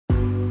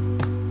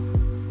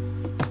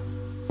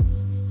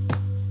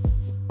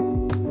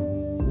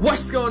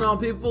What's going on,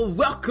 people?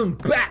 Welcome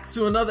back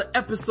to another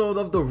episode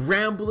of the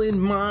Rambling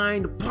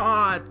Mind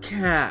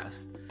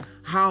Podcast.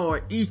 How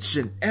are each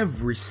and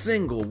every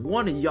single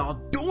one of y'all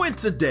doing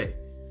today?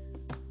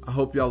 I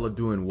hope y'all are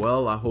doing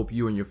well. I hope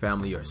you and your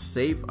family are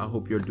safe. I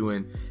hope you're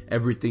doing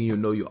everything you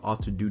know you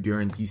ought to do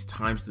during these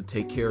times to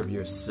take care of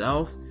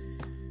yourself.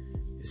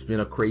 It's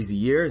been a crazy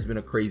year. It's been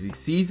a crazy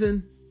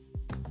season,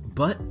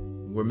 but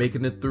we're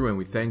making it through, and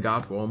we thank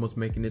God for almost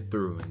making it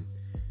through. And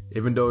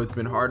even though it's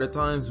been hard at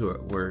times,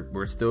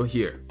 we're still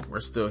here.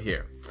 We're still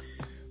here.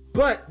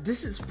 But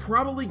this is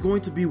probably going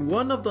to be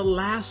one of the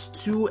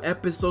last 2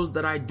 episodes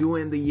that I do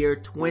in the year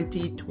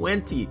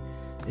 2020.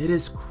 It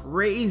is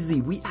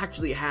crazy. We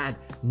actually had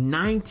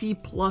 90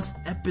 plus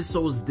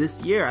episodes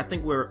this year. I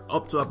think we're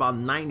up to about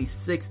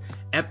 96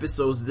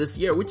 episodes this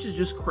year, which is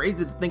just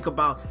crazy to think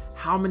about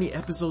how many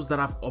episodes that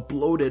I've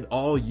uploaded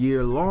all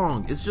year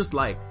long. It's just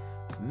like,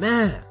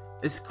 man.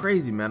 It's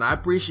crazy, man. I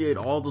appreciate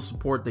all the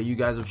support that you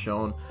guys have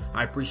shown.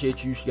 I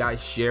appreciate you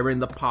guys sharing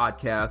the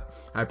podcast.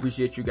 I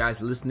appreciate you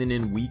guys listening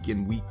in week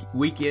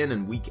in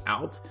and week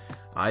out.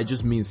 It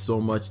just means so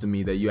much to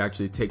me that you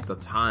actually take the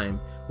time,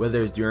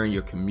 whether it's during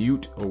your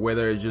commute or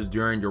whether it's just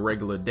during your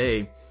regular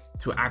day,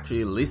 to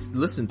actually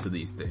listen to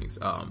these things.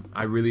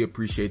 I really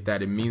appreciate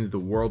that. It means the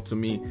world to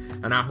me.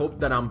 And I hope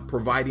that I'm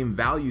providing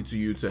value to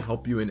you to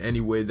help you in any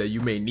way that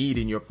you may need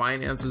in your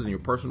finances, in your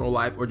personal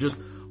life, or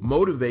just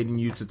motivating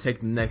you to take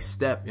the next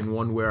step in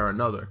one way or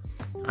another.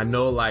 I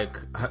know, like,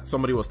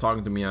 somebody was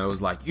talking to me and I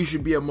was like, you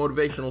should be a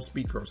motivational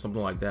speaker or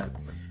something like that.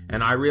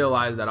 And I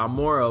realized that I'm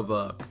more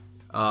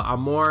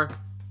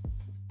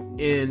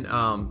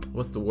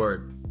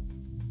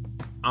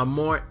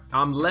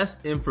I'm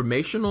less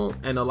informational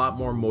and a lot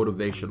more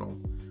motivational,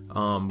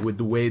 with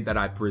the way that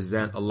I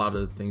present a lot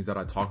of the things that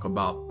I talk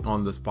about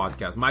on this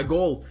podcast. My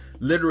goal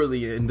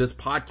literally in this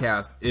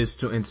podcast is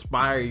to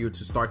inspire you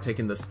to start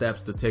taking the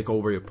steps to take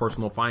over your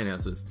personal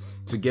finances,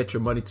 to get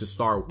your money to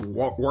start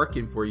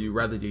working for you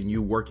rather than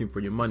you working for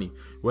your money,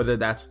 whether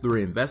that's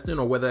through investing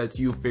or whether it's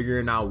you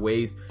figuring out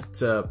ways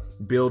to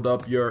build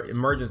up your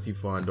emergency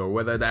fund, or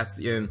whether that's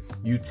in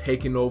you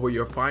taking over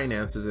your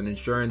finances and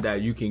ensuring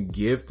that you can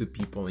give to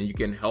people and you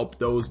can help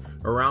those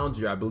around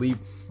you. I believe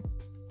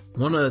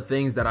one of the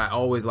things that I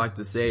always like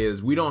to say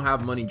is we don't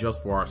have money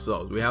just for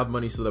ourselves. We have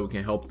money so that we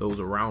can help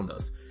those around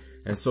us.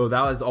 And so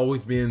that has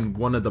always been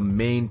one of the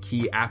main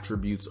key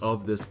attributes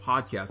of this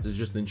podcast, is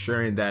just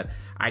ensuring that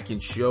I can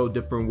show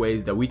different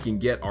ways that we can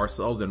get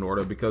ourselves in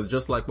order. Because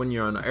just like when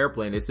you're on an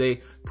airplane, they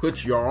say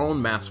put your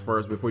own mask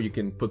first before you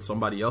can put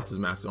somebody else's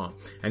mask on.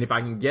 And if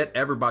I can get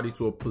everybody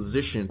to a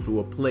position, to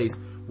a place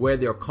where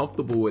they're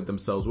comfortable with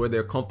themselves, where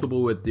they're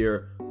comfortable with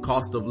their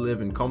cost of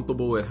living,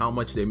 comfortable with how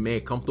much they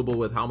make, comfortable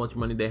with how much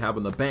money they have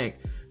in the bank,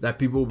 that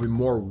people will be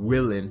more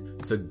willing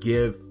to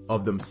give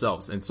of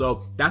themselves. And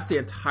so that's the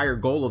entire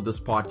goal of this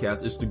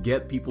podcast, is to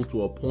get people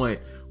to a point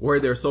where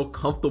they're so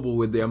comfortable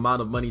with the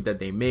amount of money that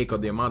they make or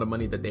the amount of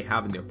money that they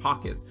have in their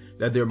pockets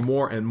that they're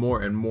more and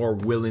more and more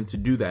willing to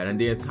do that. And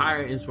the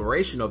entire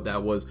inspiration of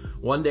that was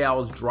one day I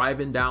was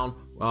driving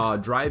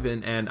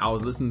and I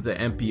was listening to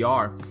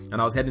NPR and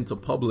I was heading to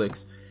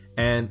Publix,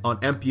 and on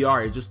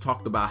NPR it just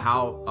talked about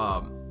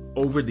how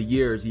over the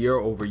years, year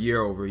over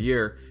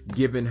year,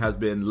 giving has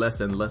been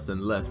less and less and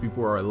less.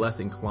 People are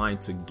less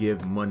inclined to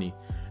give money.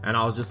 And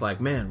I was just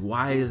like, man,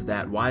 why is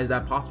that? Why is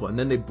that possible? And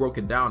then they broke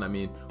it down. I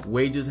mean,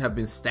 wages have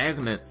been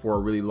stagnant for a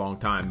really long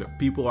time.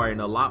 People are in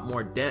a lot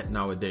more debt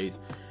nowadays.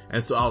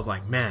 And so I was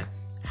like, man,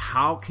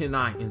 how can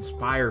I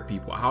inspire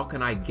people? How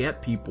can I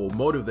get people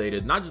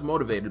motivated, not just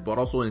motivated, but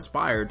also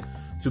inspired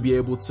to be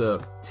able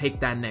to take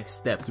that next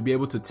step, to be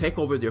able to take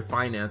over their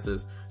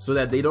finances so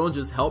that they don't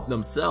just help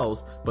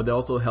themselves, but they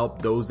also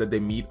help those that they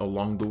meet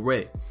along the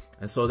way.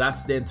 And so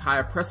that's the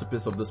entire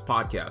precipice of this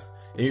podcast.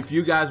 And if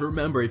you guys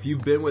remember, if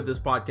you've been with this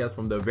podcast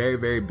from the very,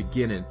 very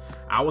beginning,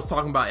 I was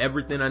talking about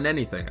everything and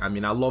anything. I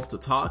mean, I love to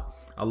talk,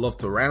 I love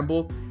to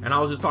ramble, and I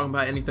was just talking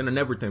about anything and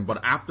everything. But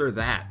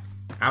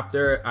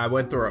after I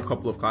went through a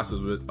couple of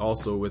classes with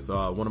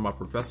one of my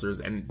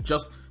professors, and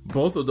just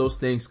both of those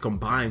things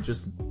combined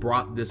just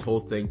brought this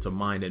whole thing to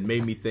mind and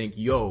made me think,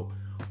 yo,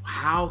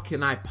 how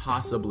can I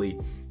possibly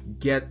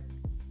get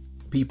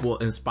people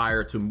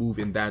inspired to move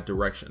in that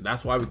direction?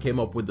 That's why we came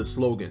up with the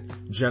slogan,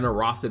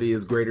 generosity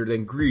is greater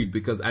than greed,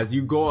 because as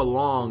you go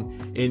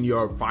along in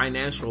your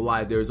financial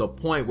life, there's a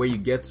point where you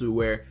get to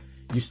where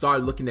you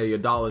start looking at your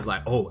dollars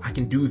like, oh, I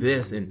can do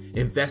this and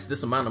invest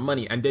this amount of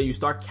money. And then you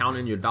start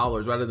counting your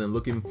dollars rather than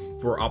looking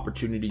for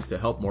opportunities to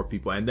help more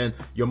people. And then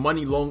your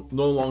money no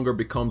longer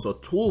becomes a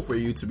tool for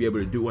you to be able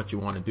to do what you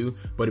want to do,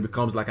 but it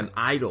becomes like an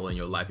idol in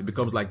your life. It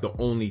becomes like the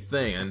only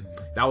thing. And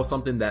that was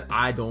something that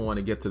I don't want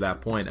to get to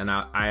that point. And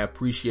I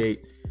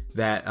appreciate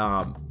that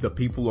the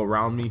people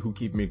around me who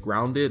keep me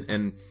grounded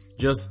and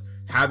just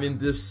having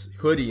this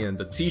hoodie and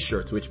the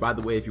t-shirts, which by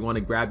the way, if you want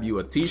to grab you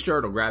a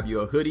t-shirt or grab you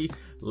a hoodie,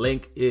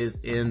 link is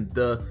in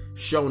the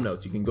show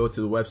notes. You can go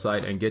to the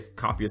website and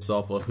copy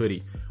yourself a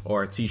hoodie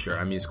or a t-shirt.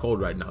 I mean, it's cold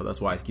right now.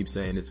 That's why I keep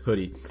saying it's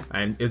hoodie.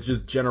 And it's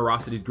just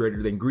generosity is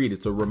greater than greed.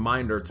 It's a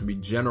reminder to be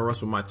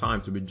generous with my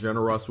time, to be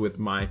generous with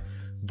my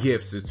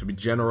gifts, to be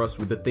generous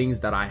with the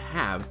things that I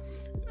have,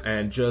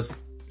 and just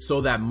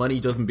so that money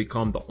doesn't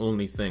become the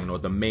only thing or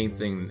the main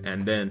thing,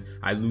 and then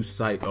I lose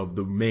sight of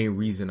the main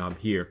reason I'm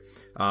here.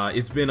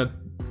 It's been a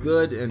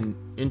good and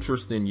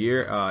interesting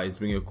year. It's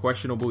been a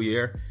questionable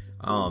year.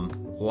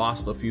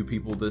 Lost a few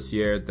people this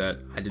year that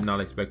I did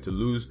not expect to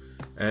lose.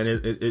 And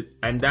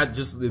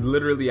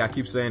literally, I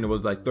keep saying it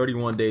was like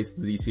 31 days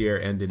to this year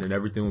ending and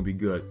everything will be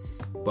good.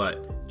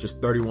 But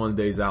just 31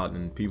 days out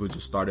and people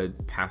just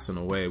started passing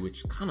away,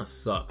 which kind of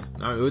sucks.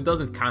 I mean, it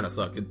doesn't kind of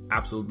suck. It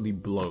absolutely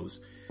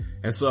blows.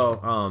 And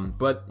so,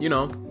 but you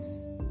know,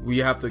 we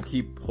have to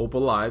keep hope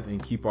alive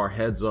and keep our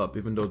heads up,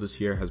 even though this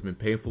year has been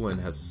painful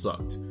and has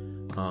sucked.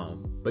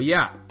 But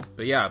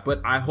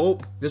I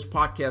hope this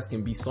podcast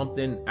can be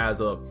something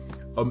as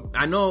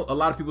I know a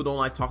lot of people don't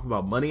like talking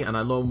about money, and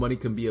I know money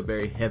can be a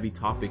very heavy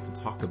topic to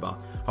talk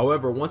about.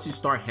 However, once you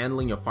start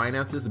handling your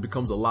finances, it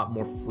becomes a lot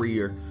more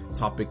freer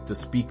topic to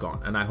speak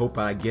on. And I hope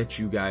I get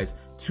you guys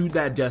to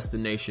that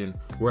destination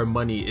where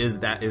money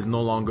is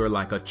no longer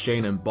like a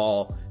chain and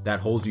ball that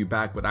holds you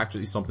back, but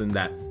actually something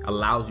that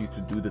allows you to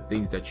do the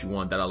things that you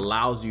want, that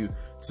allows you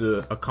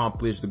to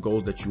accomplish the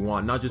goals that you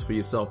want, not just for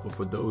yourself, but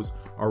for those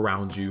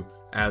around you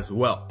as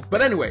well.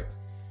 But anyway,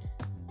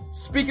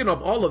 speaking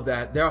of all of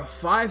that, there are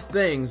 5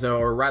 things,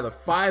 or rather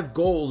 5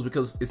 goals,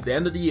 because it's the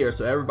end of the year,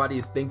 so everybody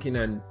is thinking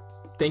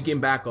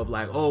back of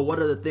like, oh, what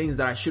are the things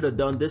that I should have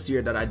done this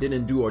year that I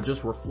didn't do, or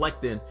just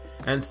reflecting.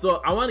 And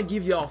so I want to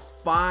give y'all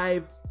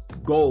 5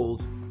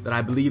 goals that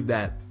I believe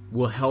that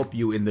will help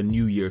you in the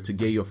new year to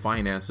get your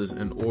finances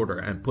in order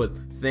and put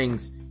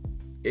things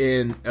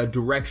in a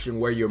direction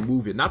where you're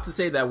moving. Not to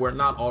say that we're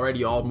not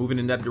already all moving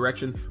in that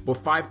direction, but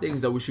 5 things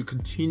that we should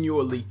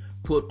continually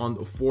put on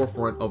the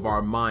forefront of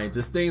our minds.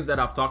 It's things that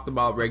I've talked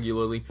about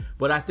regularly,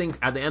 but I think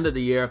at the end of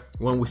the year,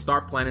 when we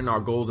start planning our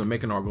goals and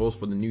making our goals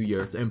for the new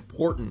year, it's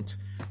important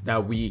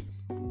that we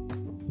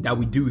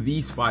do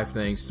these 5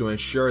 things to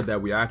ensure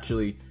that we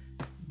actually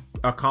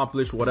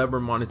accomplish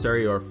whatever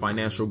monetary or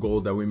financial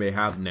goal that we may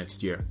have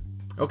next year.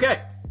 Okay,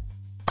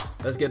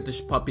 let's get this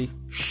puppy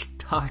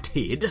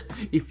started,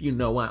 if you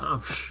know what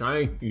I'm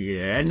saying.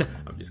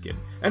 I'm just kidding.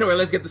 Anyway,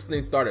 let's get this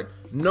thing started.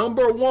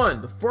 Number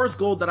 1, the first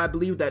goal that I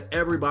believe that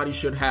everybody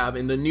should have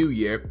in the new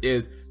year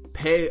is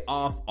pay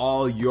off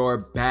all your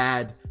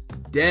bad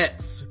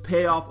debts.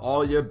 Pay off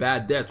all your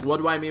bad debts. What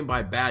do I mean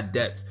by bad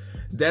debts?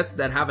 Debts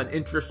that have an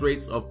interest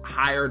rates of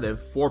higher than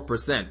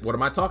 4%. What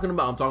am I talking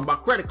about? I'm talking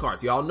about credit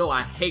cards. Y'all know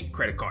I hate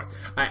credit cards.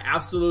 I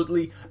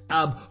absolutely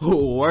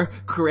abhor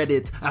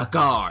credit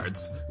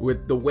cards.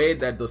 With the way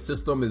that the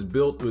system is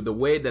built, with the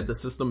way that the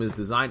system is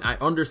designed, I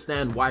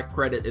understand why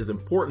credit is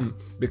important,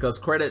 because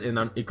credit in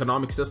an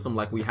economic system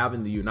like we have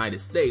in the United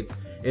States,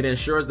 it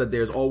ensures that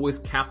there's always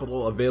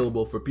capital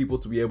available for people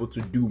to be able to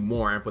do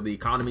more and for the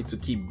economy to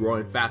keep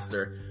growing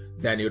faster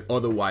than it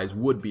otherwise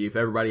would be if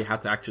everybody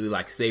had to actually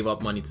like save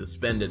up money to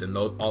spend it and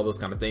all those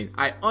kind of things.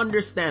 I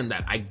understand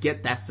that. I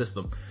get that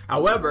system.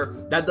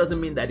 However, that doesn't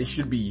mean that it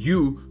should be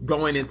you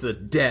going into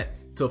debt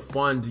to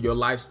fund your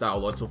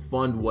lifestyle or to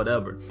fund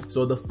whatever.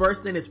 So the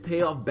first thing is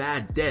pay off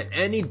bad debt.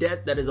 Any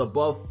debt that is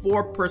above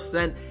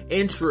 4%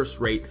 interest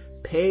rate,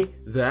 pay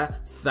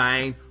that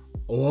thing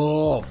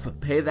off.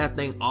 Pay that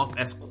thing off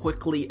as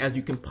quickly as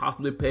you can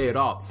possibly pay it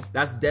off.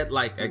 That's debt,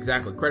 like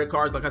exactly credit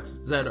cards, like I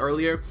said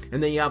earlier.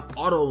 And then you have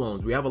auto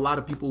loans. We have a lot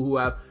of people who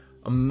have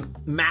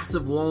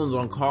massive loans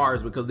on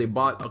cars because they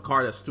bought a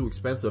car that's too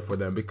expensive for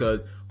them,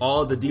 because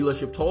all the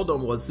dealership told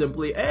them was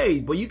simply, hey,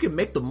 but you can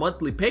make the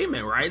monthly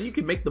payment, right? You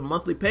can make the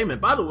monthly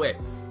payment. By the way,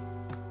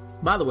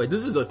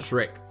 this is a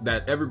trick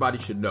that everybody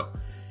should know.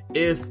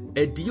 If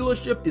a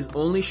dealership is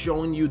only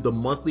showing you the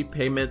monthly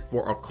payment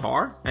for a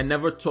car and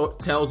never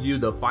tells you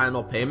the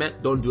final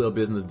payment, don't do a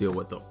business deal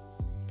with them.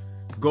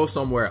 Go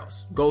somewhere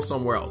else.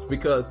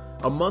 Because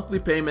a monthly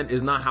payment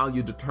is not how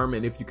you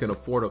determine if you can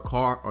afford a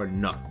car or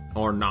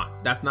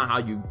not. That's not how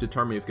you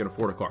determine if you can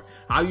afford a car.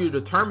 How you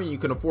determine you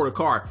can afford a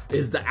car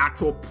is the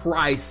actual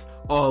price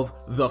of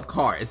the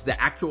car. It's the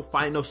actual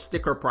final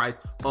sticker price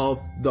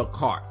of the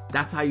car.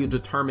 That's how you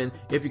determine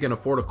if you can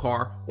afford a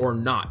car or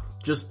not.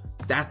 Just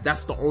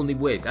that's the only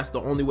way.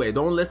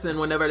 Don't listen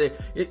whenever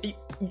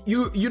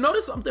you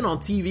notice something on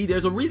TV.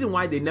 There's a reason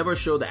why they never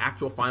show the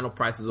actual final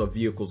prices of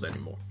vehicles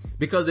anymore,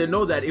 because they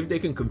know that if they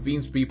can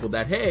convince people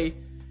that, hey,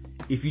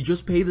 if you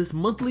just pay this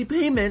monthly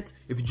payment,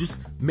 if you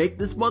just make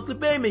this monthly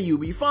payment, you'll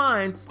be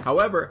fine.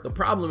 However, the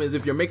problem is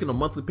if you're making a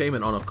monthly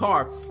payment on a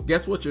car,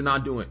 guess what you're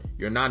not doing?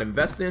 You're not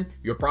investing.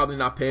 You're probably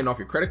not paying off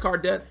your credit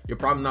card debt. You're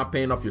probably not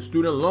paying off your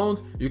student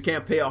loans. You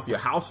can't pay off your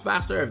house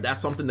faster if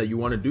that's something that you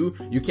want to do.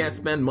 You can't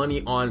spend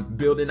money on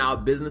building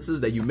out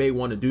businesses that you may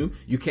want to do.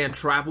 You can't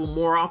travel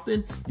more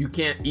often. You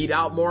can't eat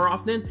out more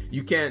often.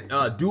 You can't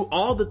do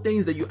all the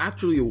things that you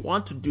actually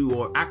want to do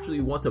or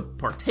actually want to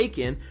partake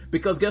in,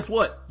 because guess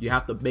what? You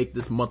have to make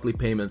this monthly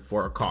payment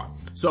for a car.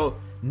 So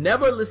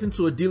never listen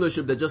to a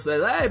dealership that just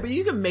says, hey, but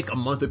you can make a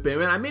monthly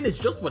payment. I mean, it's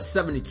just for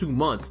 72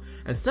 months.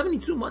 And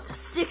 72 months, that's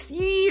 6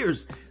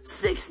 years.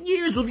 6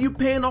 years of you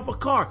paying off a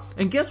car.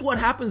 And guess what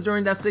happens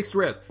during that 6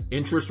 years?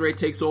 Interest rate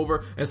takes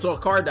over. And so a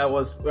car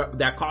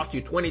that cost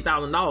you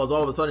 $20,000,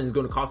 all of a sudden is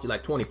going to cost you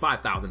like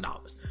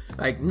 $25,000.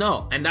 Like,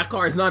 no. And that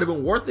car is not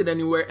even worth it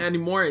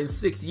anymore in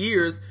 6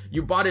 years.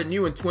 You bought it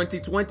new in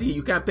 2020.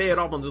 You can't pay it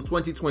off until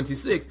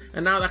 2026.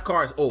 And now that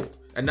car is old.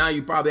 And now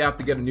you probably have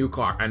to get a new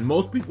car. And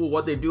most people,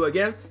 what they do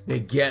again, they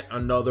get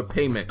another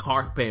payment,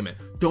 car payment.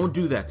 Don't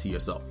do that to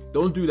yourself.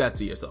 Don't do that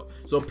to yourself.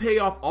 So pay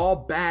off all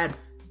bad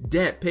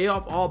debt,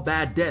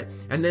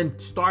 and then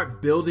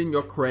start building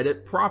your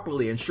credit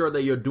properly. Ensure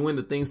that you're doing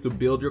the things to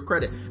build your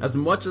credit. As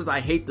much as I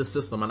hate the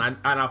system, and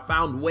I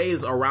found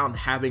ways around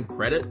having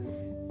credit,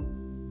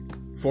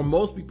 for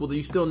most people,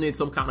 you still need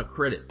some kind of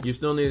credit. You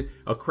still need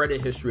a credit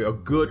history, a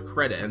good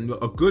credit. And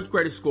a good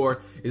credit score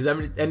is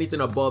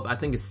anything above, I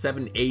think it's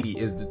 780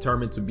 is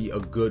determined to be a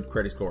good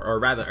credit score, or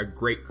rather a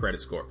great credit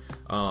score.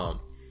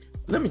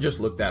 Let me just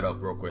look that up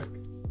real quick.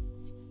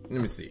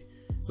 Let me see.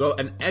 So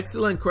an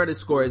excellent credit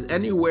score is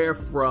anywhere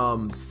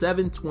from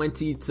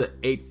 720 to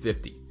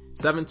 850.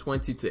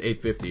 720 to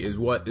 850 is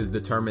what is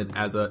determined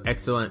as an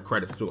excellent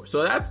credit score.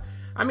 So that's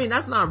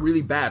not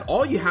really bad.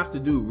 All you have to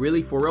do,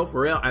 really, for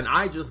real, and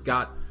I just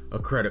got a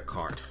credit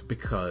card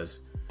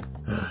because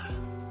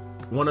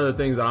one of the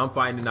things that I'm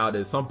finding out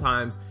is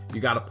sometimes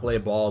you got to play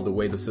ball the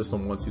way the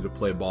system wants you to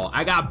play ball.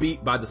 I got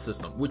beat by the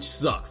system, which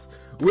sucks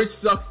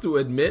to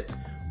admit,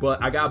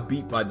 but I got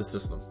beat by the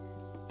system.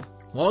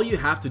 All you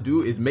have to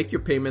do is make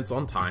your payments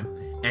on time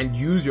and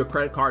use your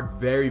credit card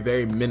very,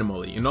 very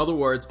minimally. In other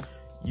words,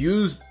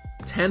 use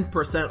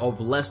 10% of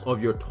less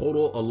of your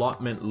total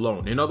allotment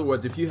loan. In other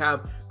words, if you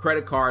have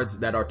credit cards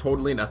that are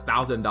totaling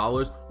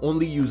 $1,000,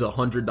 only use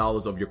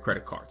 $100 of your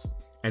credit cards.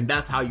 And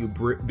that's how you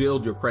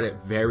build your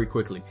credit very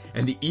quickly.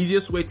 And the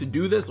easiest way to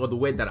do this, or the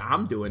way that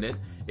I'm doing it,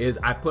 is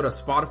I put a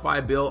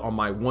Spotify bill on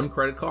my one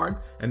credit card,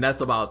 and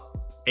that's about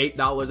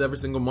 $8 every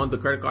single month. The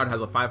credit card has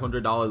a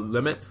 $500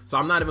 limit, so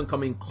I'm not even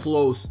coming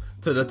close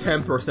to the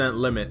 10%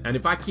 limit. And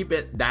if I keep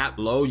it that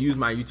low, use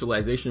my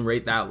utilization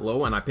rate that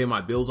low, and I pay my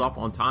bills off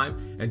on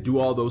time and do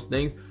all those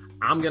things,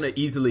 I'm gonna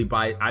easily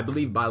by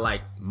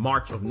like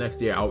March of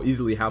next year, I'll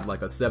easily have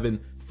like a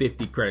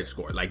 750 credit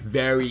score, like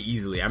very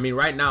easily. I mean,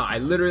 right now, I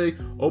literally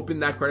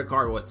opened that credit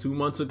card, 2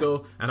 months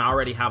ago, and I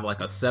already have like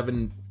a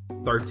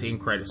 713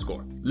 credit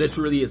score.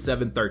 Literally a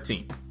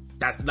 713.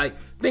 That's like,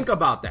 think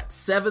about that,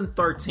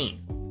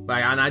 713.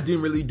 Like, and I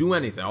didn't really do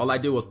anything. All I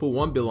did was put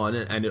one bill on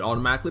it and it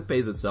automatically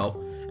pays itself,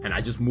 and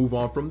I just move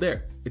on from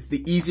there. It's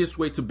the easiest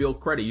way to build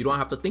credit. You don't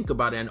have to think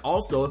about it. And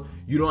also,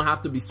 you don't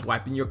have to be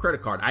swiping your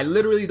credit card. I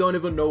literally don't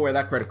even know where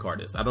that credit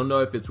card is. I don't know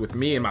if it's with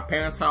me in my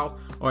parents' house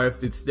or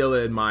if it's still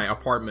in my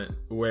apartment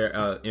where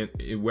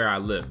I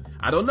live.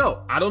 I don't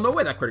know. I don't know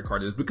where that credit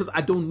card is because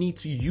I don't need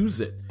to use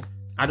it.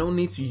 I don't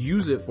need to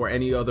use it for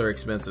any other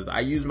expenses.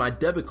 I use my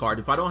debit card.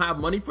 If I don't have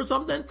money for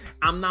something,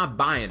 I'm not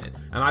buying it.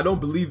 And I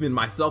don't believe in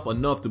myself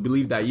enough to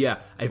believe that,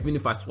 yeah, even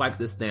if I swipe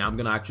this thing, I'm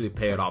going to actually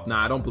pay it off.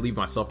 Now, I don't believe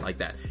myself like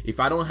that.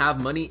 If I don't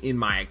have money in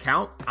my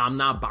account, I'm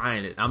not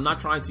buying it. I'm not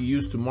trying to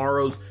use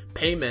tomorrow's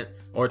payment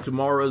or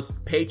tomorrow's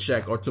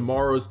paycheck or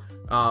tomorrow's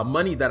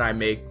money that I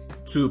make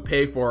to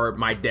pay for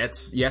my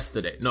debts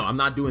yesterday. No, I'm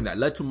not doing that.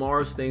 Let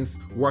tomorrow's things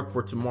work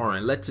for tomorrow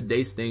and let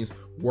today's things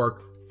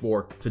work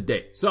for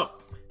today. So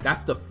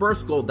that's the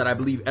first goal that I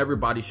believe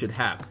everybody should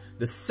have.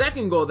 The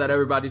second goal that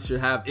everybody should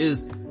have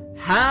is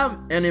have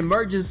an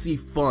emergency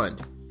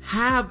fund.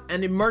 Have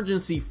an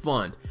emergency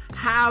fund.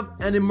 Have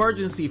an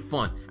emergency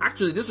fund.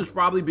 Actually, this would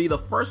probably be the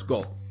first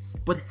goal.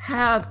 But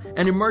have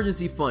an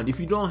emergency fund. If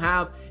you don't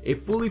have a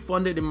fully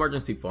funded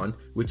emergency fund,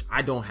 which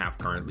I don't have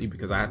currently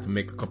because I had to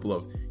make a couple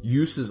of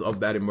uses of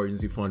that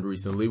emergency fund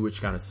recently,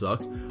 which kind of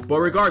sucks. But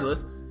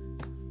regardless,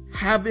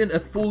 having a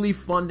fully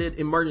funded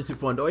emergency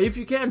fund, or if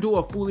you can't do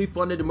a fully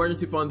funded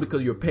emergency fund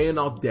because you're paying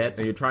off debt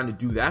and you're trying to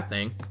do that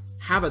thing,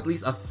 have at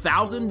least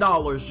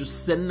 $1,000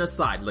 just sitting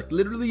aside, like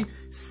literally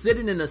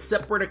sitting in a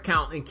separate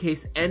account in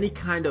case any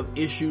kind of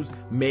issues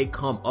may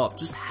come up.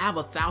 Just have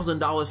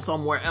 $1,000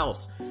 somewhere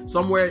else,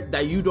 somewhere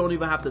that you don't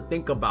even have to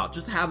think about.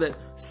 Just have it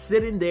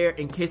sitting there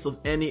in case of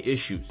any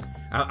issues.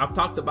 I've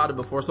talked about it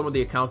before. Some of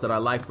the accounts that I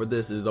like for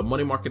this is a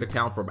money market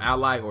account from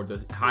Ally, or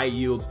the high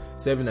yields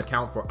saving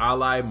account for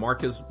Ally,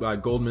 Marcus by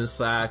Goldman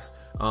Sachs,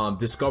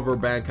 Discover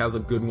Bank has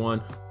a good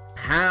one.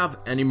 Have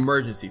an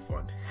emergency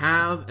fund.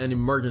 Have an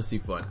emergency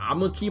fund. I'm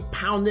going to keep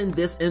pounding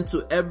this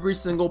into every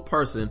single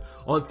person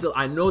until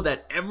I know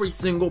that every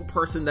single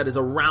person that is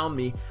around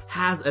me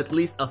has at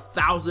least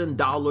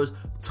 $1,000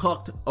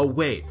 tucked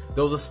away.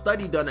 There was a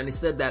study done and it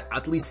said that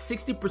at least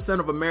 60%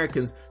 of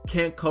Americans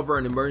can't cover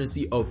an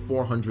emergency of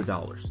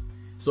 $400.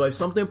 So if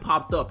something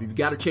popped up, if you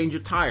got to change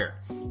your tire,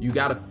 you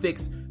got to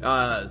fix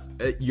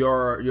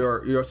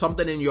your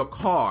something in your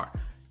car.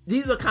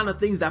 These are kind of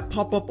things that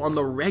pop up on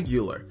the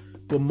regular.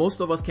 But most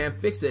of us can't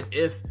fix it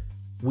if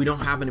we don't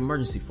have an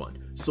emergency fund.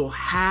 So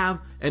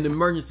have an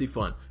emergency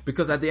fund,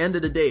 because at the end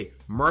of the day,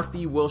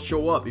 Murphy will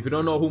show up. If you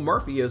don't know who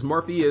Murphy is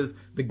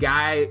the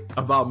guy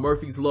about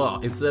Murphy's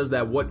Law. It says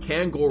that what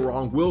can go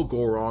wrong will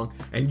go wrong,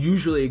 and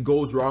usually it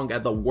goes wrong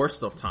at the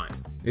worst of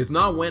times. It's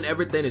not when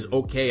everything is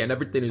okay and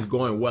everything is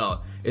going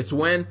well. It's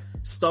when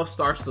stuff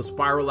starts to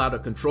spiral out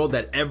of control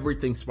that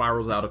everything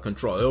spirals out of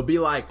control. It'll be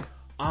like,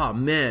 oh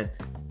man,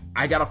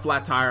 I got a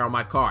flat tire on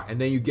my car,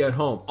 and then you get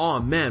home. Oh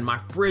man, my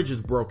fridge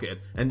is broken,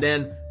 and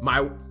then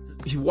my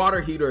water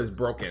heater is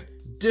broken.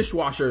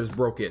 Dishwasher is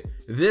broken.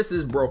 This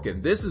is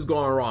broken. This is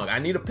going wrong. I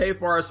need to pay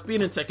for a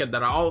speeding ticket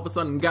that I all of a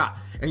sudden got.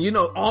 And you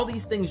know, all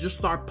these things just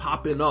start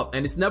popping up,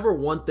 and it's never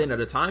one thing at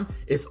a time.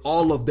 It's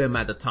all of them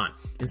at a time.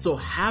 And so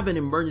have an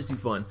emergency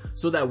fund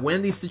so that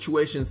when these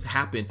situations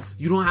happen,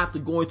 you don't have to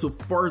go into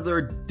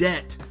further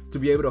debt to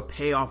be able to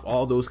pay off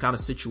all those kind of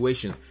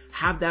situations.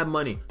 Have that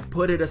money,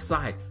 put it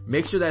aside,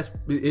 make sure that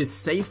it's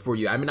safe for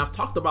you. I mean, I've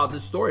talked about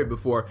this story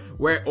before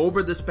where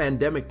over this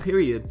pandemic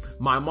period,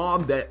 my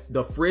mom, that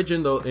the fridge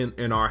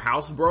in our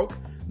house broke,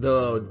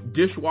 the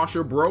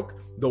dishwasher broke,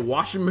 the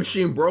washing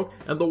machine broke,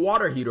 and the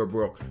water heater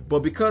broke. But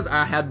because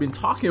I had been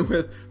talking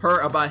with her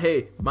about,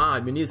 hey,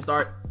 Mom, we need to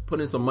start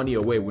putting some money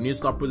away. We need to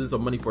start putting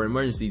some money for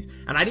emergencies.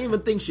 And I didn't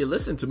even think she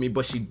listened to me,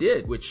 but she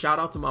did, which shout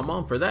out to my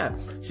mom for that.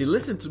 She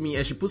listened to me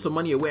and she put some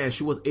money away and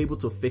she was able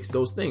to fix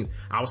those things.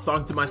 I was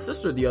talking to my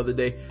sister the other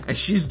day and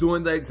she's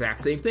doing the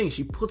exact same thing.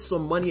 She put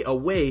some money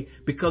away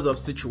because of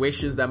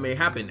situations that may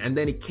happen. And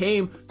then it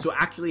came to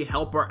actually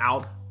help her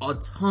out a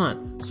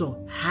ton.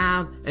 So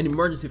have an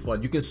emergency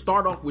fund. You can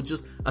start off with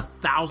just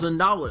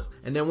 $1,000.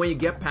 And then when you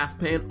get past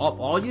paying off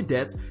all your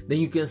debts, then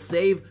you can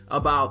save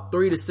about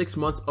 3 to 6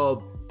 months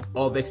of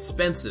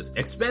expenses.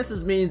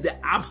 Expenses means the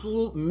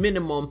absolute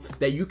minimum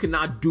that you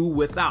cannot do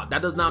without.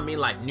 That does not mean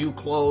like new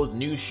clothes,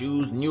 new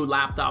shoes, new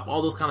laptop,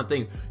 all those kind of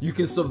things. You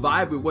can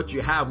survive with what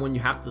you have when you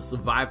have to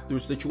survive through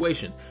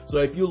situations. So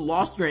if you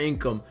lost your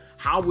income,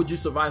 how would you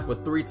survive for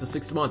 3 to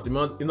 6 months? In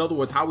other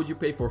words, how would you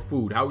pay for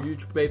food? How would you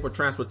pay for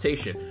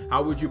transportation?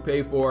 How would you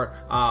pay for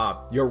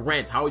your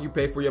rent? How would you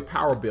pay for your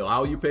power bill?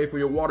 How would you pay for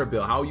your water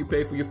bill? How would you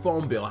pay for your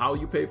phone bill? How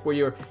would you pay for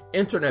your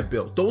internet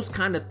bill? Those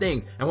kind of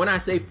things. And when I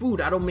say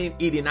food, I don't mean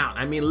eating out.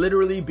 I mean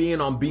literally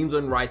being on beans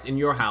and rice in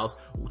your house,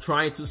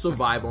 trying to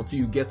survive until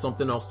you get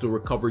something else to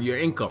recover your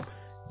income.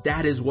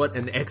 That is what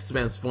an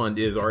expense fund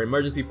is, or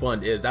emergency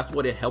fund is. That's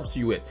what it helps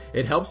you with.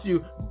 It helps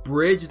you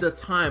bridge the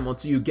time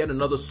until you get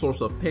another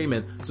source of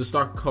payment to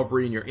start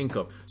covering your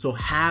income. So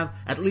have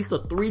at least a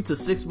 3 to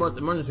 6 months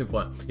emergency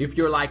fund. If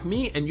you're like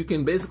me and you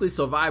can basically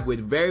survive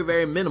with very,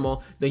 very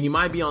minimal, then you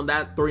might be on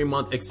that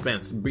 3-month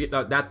expense,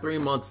 that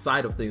 3-month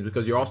side of things,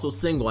 because you're also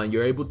single and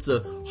you're able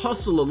to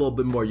hustle a little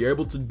bit more. You're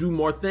able to do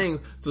more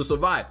things to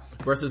survive.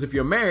 Versus if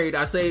you're married,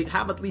 I say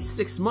have at least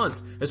 6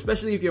 months,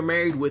 especially if you're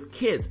married with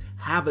kids.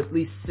 Have at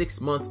least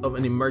 6 months of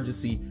an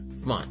emergency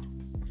fund.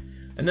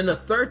 And then the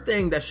third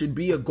thing that should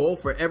be a goal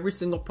for every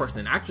single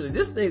person. Actually,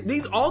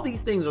 all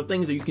these things are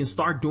things that you can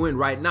start doing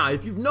right now.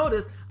 If you've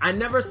noticed, I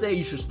never say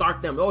you should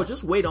start them. Oh,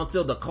 just wait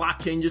until the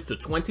clock changes to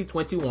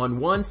 2021,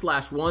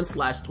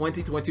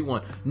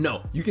 1/1/2021.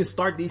 No, you can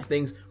start these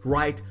things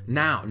right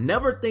now.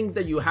 Never think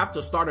that you have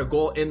to start a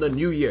goal in the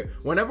new year.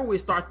 Whenever we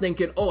start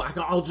thinking, oh,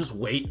 I'll just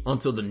wait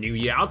until the new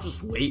year. I'll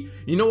just wait.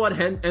 You know what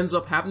ends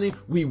up happening?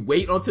 We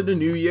wait until the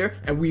new year,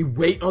 and we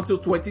wait until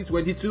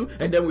 2022,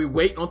 and then we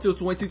wait until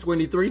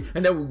 2023,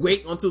 and then we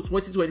wait until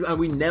 2020, and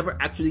we never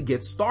actually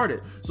get started.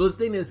 So the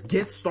thing is,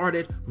 get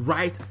started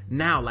right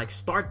now. Like,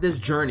 start this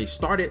journey.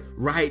 Start it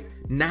right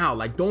now.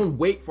 Like, don't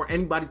wait for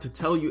anybody to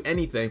tell you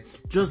anything.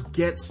 Just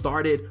get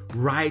started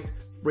right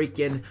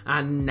freaking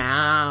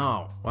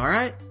now. All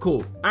right,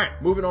 cool. All right,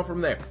 moving on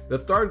from there. The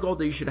third goal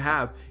that you should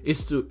have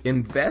is to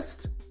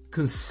invest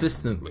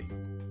consistently.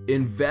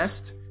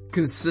 Invest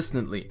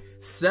consistently.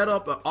 Set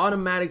up an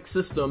automatic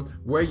system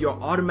where you're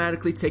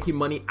automatically taking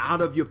money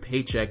out of your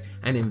paycheck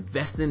and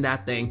investing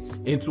that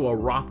thing into a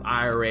Roth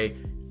IRA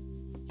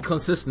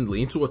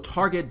consistently, into a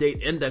target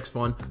date index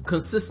fund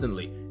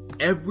consistently.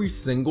 Every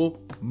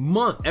single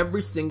month,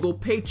 every single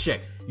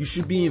paycheck, you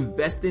should be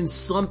investing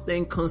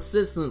something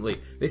consistently.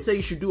 They say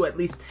you should do at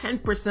least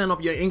 10%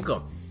 of your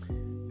income.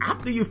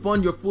 After you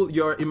fund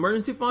your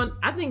emergency fund,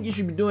 I think you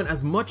should be doing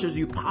as much as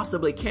you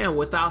possibly can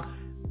without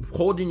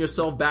holding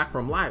yourself back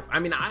from life. I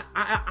mean,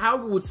 I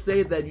would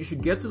say that you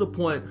should get to the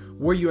point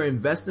where you're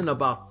investing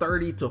about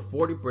 30 to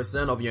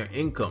 40% of your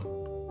income.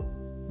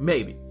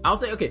 Maybe. I'll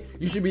say, okay,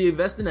 you should be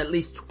investing at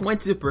least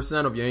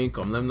 20% of your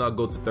income. Let me not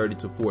go to 30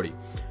 to 40.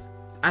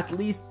 At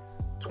least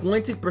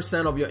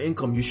 20% of your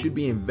income, you should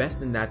be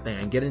investing that thing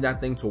and getting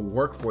that thing to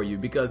work for you.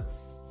 Because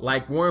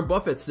like Warren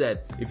Buffett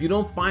said, if you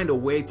don't find a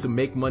way to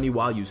make money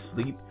while you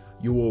sleep,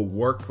 you will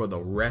work for the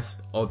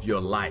rest of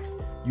your life.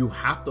 You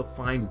have to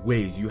find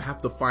ways. You have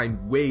to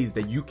find ways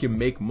that you can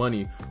make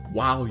money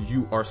while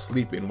you are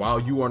sleeping, while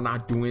you are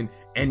not doing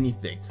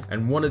anything.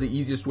 And one of the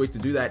easiest ways to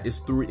do that is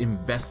through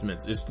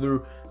investments. It's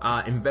through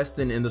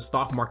investing in the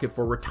stock market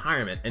for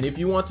retirement. And if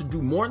you want to do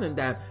more than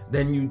that,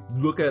 then you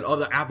look at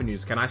other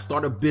avenues. Can I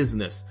start a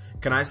business?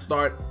 Can I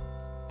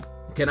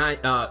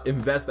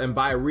invest and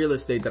buy real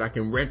estate that I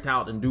can rent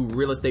out and do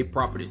real estate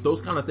properties?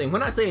 Those kind of things.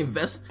 When I say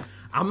invest,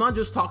 I'm not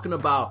just talking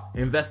about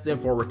investing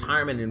for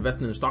retirement and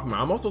investing in the stock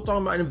market. I'm also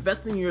talking about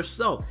investing in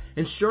yourself.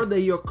 Ensure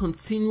that you're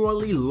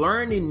continually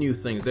learning new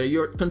things, that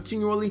you're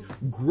continually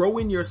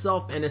growing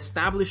yourself and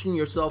establishing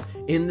yourself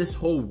in this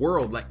whole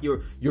world. Like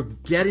you're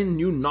getting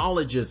new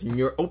knowledges and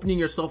you're opening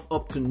yourself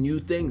up to new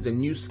things and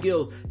new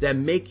skills that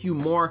make you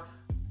more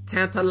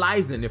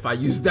tantalizing, if I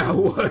use that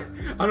word.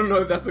 I don't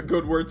know if that's a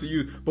good word to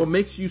use, but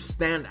makes you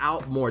stand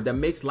out more, that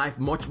makes life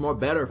much more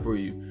better for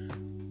you.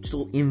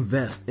 So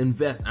invest.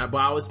 But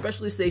I would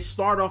especially say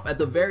start off at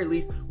the very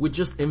least with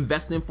just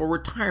investing for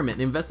retirement,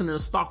 investing in the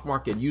stock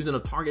market, using a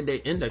target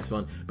date index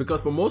fund.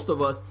 Because for most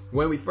of us,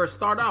 when we first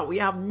start out, we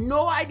have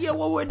no idea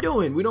what we're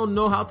doing. We don't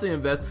know how to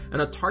invest.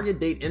 And a target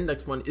date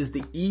index fund is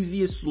the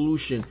easiest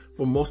solution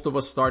for most of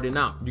us starting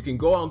out. You can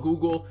go on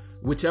Google,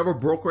 whichever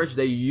brokerage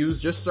that you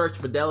use, just search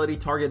Fidelity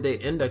Target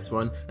Date Index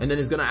Fund, and then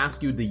it's going to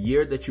ask you the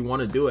year that you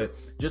want to do it.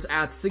 Just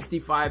add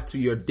 65 to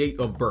your date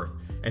of birth.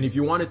 And if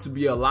you want it to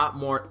be a lot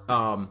more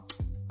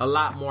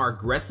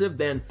aggressive,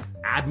 then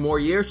add more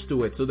years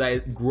to it so that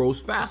it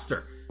grows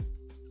faster.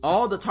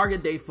 All the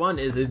target date fund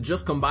is, it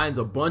just combines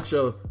a bunch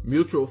of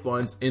mutual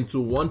funds into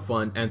one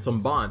fund and some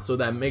bonds, so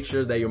that makes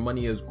sure that your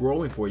money is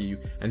growing for you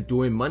and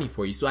doing money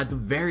for you. So at the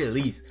very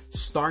least,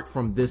 start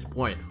from this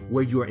point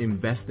where you are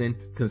investing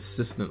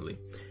consistently.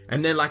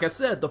 And then, like I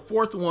said, the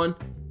fourth one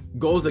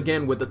goes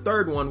again with the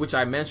third one, which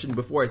I mentioned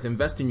before, is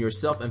invest in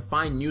yourself and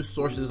find new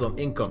sources of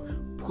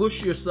income.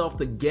 Push yourself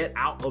to get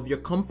out of your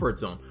comfort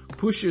zone.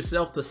 Push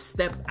yourself to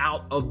step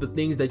out of the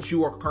things that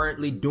you are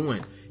currently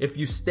doing. If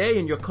you stay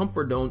in your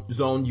comfort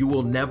zone, you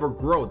will never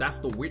grow. That's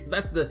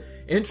the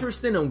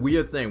interesting and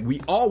weird thing.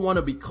 We all want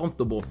to be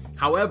comfortable.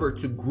 However,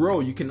 to grow,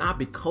 you cannot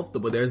be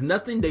comfortable. There's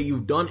nothing that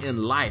you've done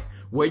in life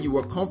where you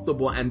were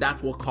comfortable, and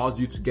that's what caused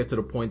you to get to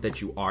the point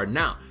that you are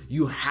now.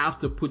 You have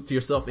to put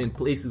yourself in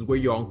places where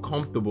you're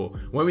uncomfortable.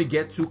 When we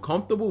get too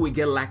comfortable, we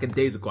get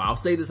lackadaisical. I'll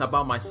say this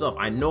about myself.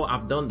 I know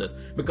I've done this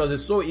because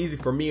it's so easy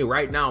for me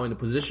right now in the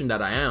position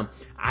that I am.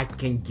 I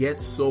can get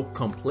so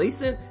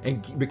complacent,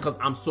 and because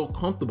I'm so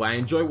comfortable, I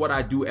enjoy what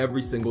I do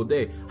every single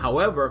day.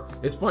 However,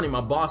 it's funny.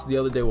 My boss the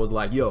other day was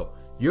like, yo,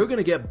 you're going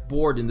to get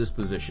bored in this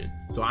position.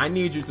 So I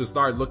need you to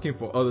start looking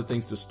for other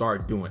things to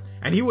start doing.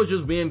 And he was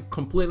just being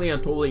completely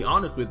and totally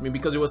honest with me,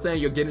 because he was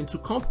saying you're getting too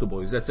comfortable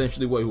is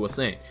essentially what he was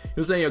saying.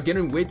 He was saying you're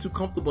getting way too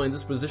comfortable in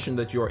this position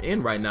that you're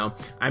in right now.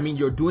 I mean,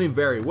 you're doing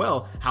very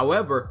well.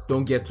 However,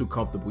 don't get too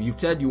comfortable. You've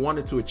said you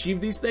wanted to achieve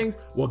these things.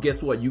 Well,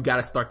 guess what? You got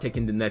to start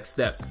taking the next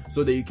steps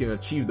so that you can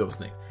achieve those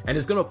things. And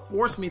it's going to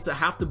force me to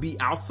have to be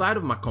outside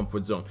of my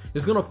comfort zone.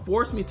 It's going to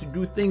force me to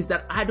do things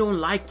that I don't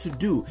like to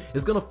do.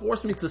 It's going to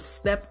force me to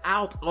step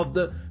out of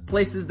the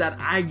places that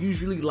I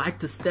usually like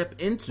to step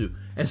into.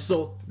 And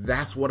so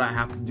that's what I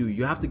have to do.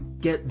 You have to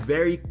get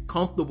very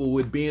comfortable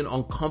with being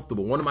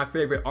uncomfortable. One of my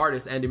favorite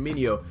artists, Andy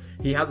Mineo,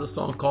 he has a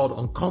song called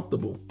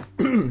Uncomfortable.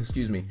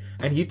 Excuse me.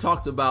 And he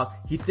talks about,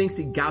 he thinks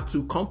he got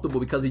too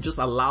comfortable because he just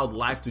allowed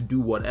life to do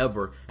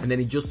whatever. And then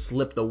he just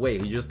slipped away.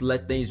 He just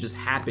let things just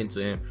happen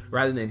to him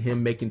rather than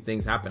him making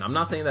things happen. I'm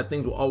not saying that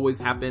things will always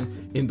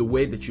happen in the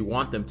way that you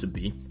want them to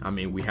be. I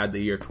mean, we had the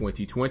year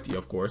 2020,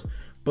 of course,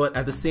 but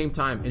at the same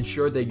time,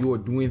 ensure that you are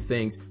doing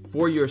things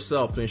for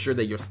yourself to ensure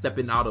that you're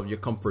stepping out of your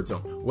comfort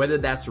zone. Whether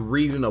that's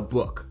reading a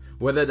book,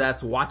 whether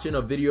that's watching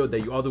a video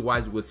that you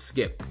otherwise would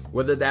skip,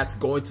 whether that's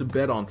going to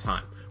bed on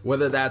time,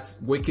 whether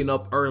that's waking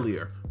up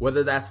earlier,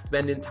 whether that's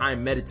spending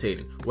time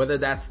meditating, whether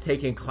that's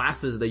taking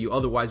classes that you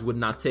otherwise would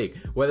not take,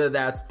 whether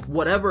that's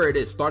whatever it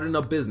is, starting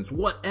a business,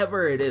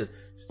 whatever it is,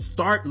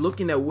 start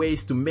looking at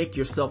ways to make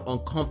yourself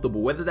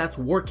uncomfortable, whether that's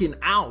working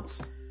out.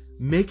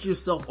 Make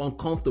yourself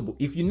uncomfortable.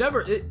 If you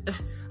never,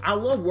 I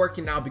love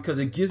working out because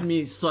it gives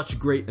me such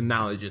great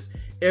analogies.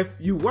 If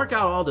you work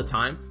out all the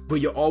time, but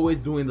you're always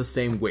doing the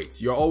same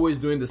weights, you're always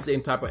doing the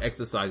same type of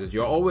exercises,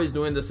 you're always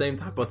doing the same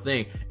type of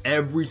thing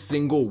every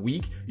single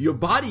week, your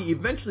body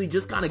eventually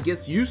just kind of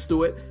gets used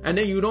to it, and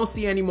then you don't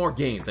see any more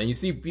gains. And you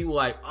see people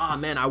like, oh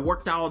man, I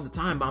worked out all the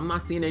time, but I'm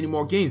not seeing any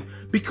more gains,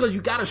 because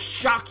you gotta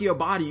shock your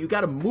body. You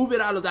gotta move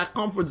it out of that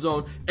comfort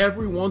zone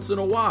every once in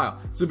a while.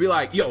 So be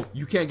like, yo,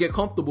 you can't get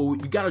comfortable.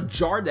 You gotta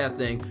jar that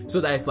thing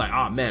so that it's like,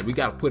 oh man, we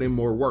gotta put in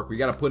more work. We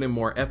gotta put in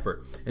more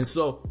effort. And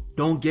so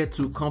don't get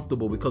too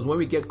comfortable, because when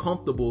we get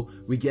comfortable,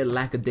 we get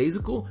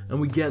lackadaisical and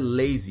we get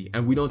lazy,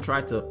 and we don't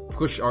try to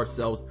push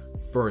ourselves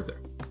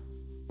further.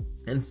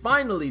 And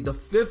finally, the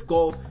fifth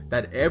goal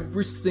that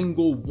every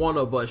single one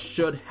of us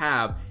should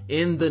have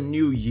in the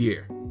new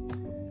year: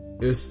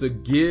 is to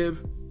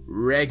give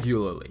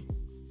regularly.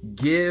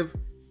 Give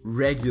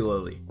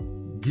regularly.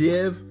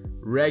 Give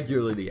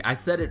regularly. I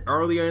said it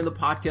earlier in the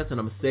podcast and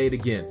I'm going to say it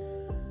again.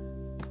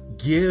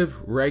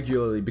 Give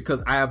regularly,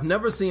 because I have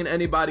never seen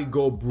anybody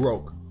go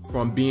broke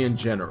from being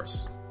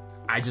generous.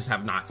 I just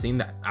have not seen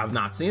that. I've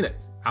not seen it.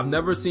 I've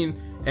never seen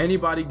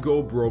anybody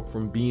go broke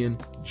from being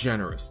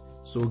generous.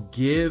 So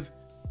give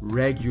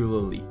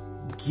regularly.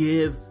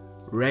 Give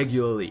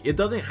regularly. It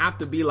doesn't have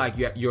to be like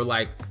you're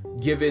like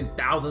giving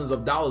thousands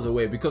of dollars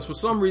away, because for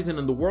some reason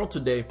in the world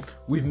today,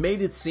 we've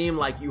made it seem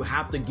like you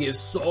have to give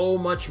so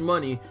much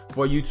money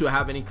for you to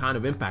have any kind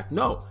of impact.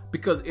 No,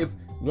 because if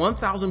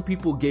 1,000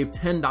 people gave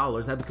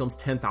 $10, that becomes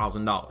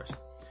 $10,000.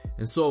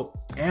 And so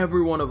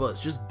every one of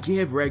us, just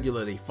give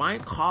regularly.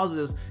 Find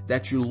causes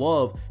that you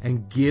love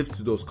and give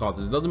to those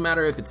causes. It doesn't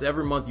matter if it's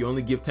every month you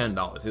only give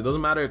 $10. It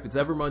doesn't matter if it's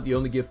every month you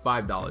only give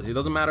 $5. It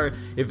doesn't matter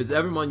if it's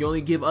every month you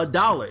only give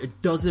 $1.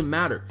 It doesn't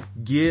matter.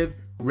 Give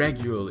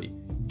regularly.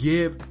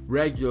 Give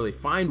regularly.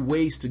 Find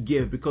ways to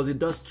give, because it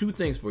does two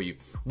things for you.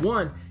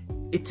 One,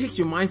 it takes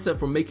your mindset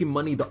from making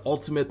money the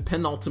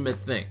penultimate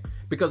thing.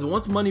 Because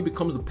once money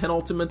becomes the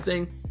penultimate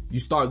thing, you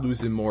start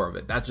losing more of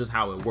it. That's just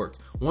how it works.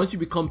 Once you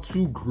become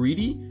too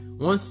greedy,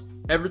 once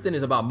everything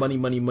is about money,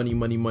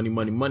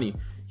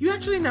 you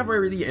actually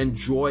never really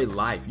enjoy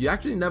life. You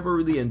actually never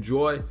really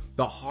enjoy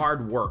the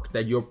hard work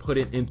that you're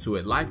putting into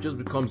it. Life just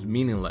becomes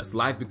meaningless.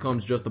 Life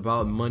becomes just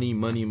about money.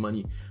 And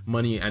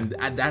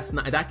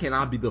that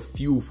cannot be the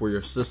fuel for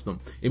your system.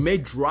 It may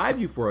drive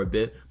you for a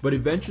bit, but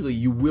eventually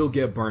you will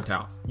get burnt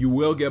out. You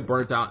will get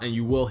burnt out and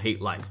you will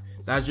hate life.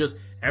 That's just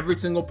every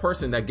single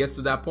person that gets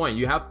to that point.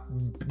 You have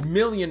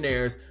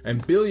millionaires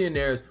and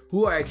billionaires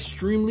who are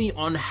extremely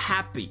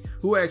unhappy,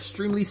 who are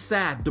extremely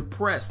sad,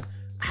 depressed,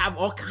 have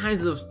all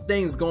kinds of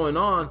things going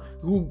on,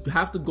 who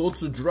have to go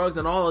to drugs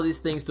and all of these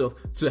things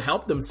to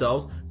help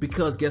themselves,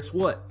 because guess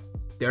what?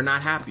 They're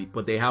not happy,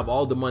 but they have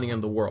all the money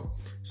in the world.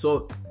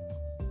 So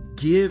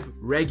give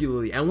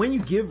regularly. And when you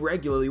give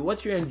regularly,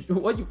 what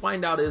you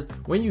find out is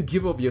when you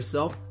give of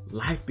yourself,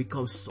 life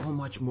becomes so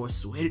much more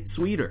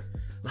sweeter.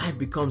 Life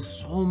becomes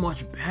so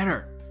much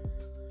better.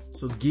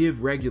 So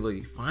give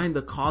regularly. Find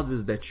the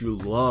causes that you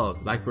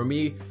love. Like for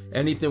me,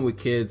 anything with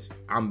kids,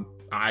 I'm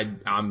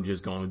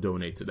just going to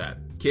donate to that.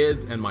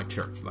 Kids and my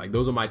church. Like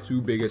those are my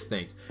two biggest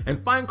things.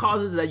 And find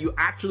causes that you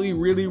actually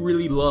really,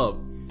 really love.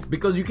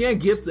 Because you can't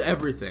give to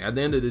everything at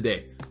the end of the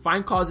day.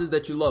 Find causes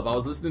that you love. I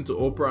was listening to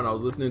Oprah and I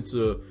was listening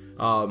to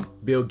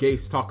Bill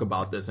Gates talk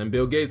about this. And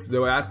Bill Gates, they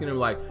were asking him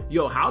like,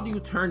 yo, how do you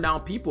turn down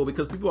people?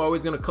 Because people are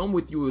always going to come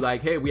with you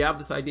like, hey, we have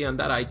this idea and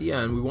that idea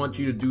and we want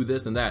you to do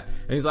this and that.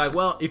 And he's like,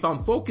 well, if I'm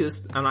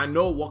focused and I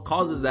know what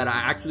causes that I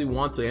actually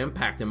want to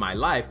impact in my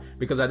life,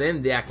 because at the end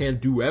of the day, I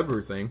can't do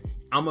everything,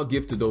 I'm going to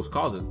give to those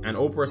causes. And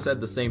Oprah said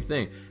the same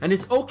thing. And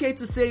it's okay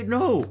to say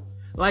no.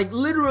 Like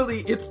literally,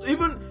 it's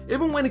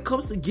even when it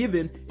comes to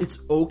giving, it's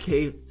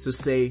okay to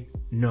say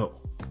no.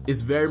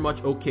 It's very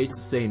much okay to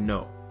say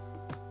no.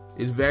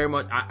 It's very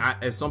much,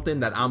 it's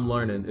something that I'm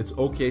learning. It's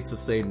okay to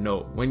say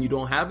no. When you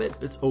don't have it,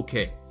 it's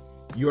okay.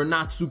 You're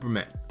not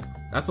Superman.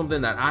 That's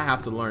something that I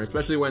have to learn,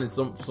 especially when it's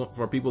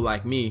for people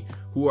like me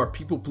who are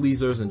people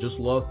pleasers and just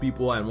love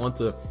people and want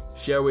to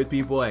share with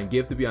people and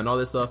give to people and all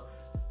this stuff.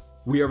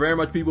 We are very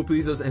much people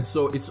pleasers. And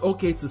so it's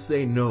okay to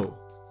say no.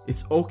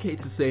 It's okay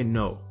to say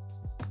no.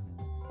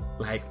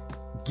 Like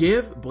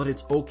give, but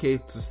it's okay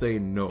to say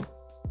no.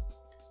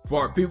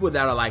 For people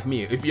that are like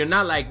me, if you're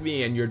not like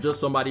me and you're just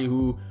somebody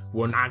who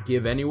will not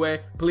give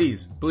anyway,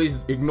 please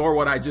ignore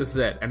what I just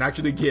said and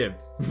actually give.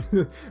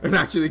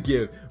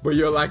 But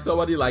you're like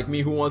somebody like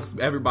me who wants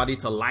everybody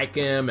to like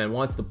him and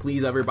wants to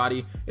please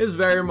everybody. It's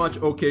very much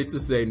okay to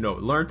say no.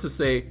 Learn to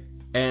say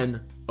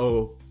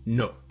N-O,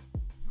 no.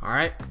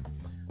 Alright?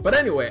 But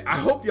anyway, I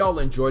hope y'all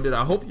enjoyed it.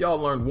 I hope y'all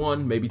learned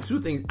one, maybe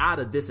two things out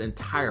of this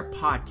entire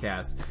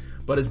podcast.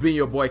 But it's been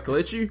your boy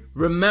Kalichi.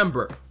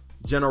 Remember,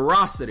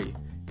 generosity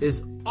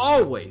is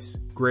always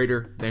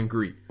greater than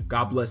greed.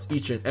 God bless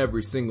each and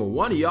every single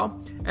one of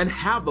y'all, and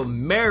have a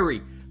merry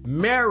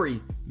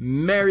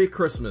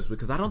Christmas,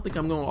 because I don't think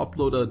I'm going to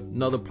upload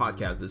another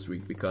podcast this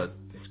week because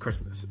it's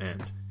Christmas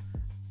and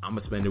I'm going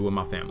to spend it with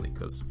my family,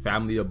 because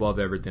family above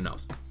everything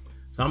else.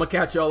 So I'm going to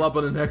catch y'all up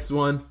on the next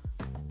one,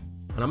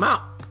 and I'm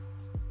out.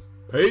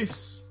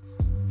 Peace.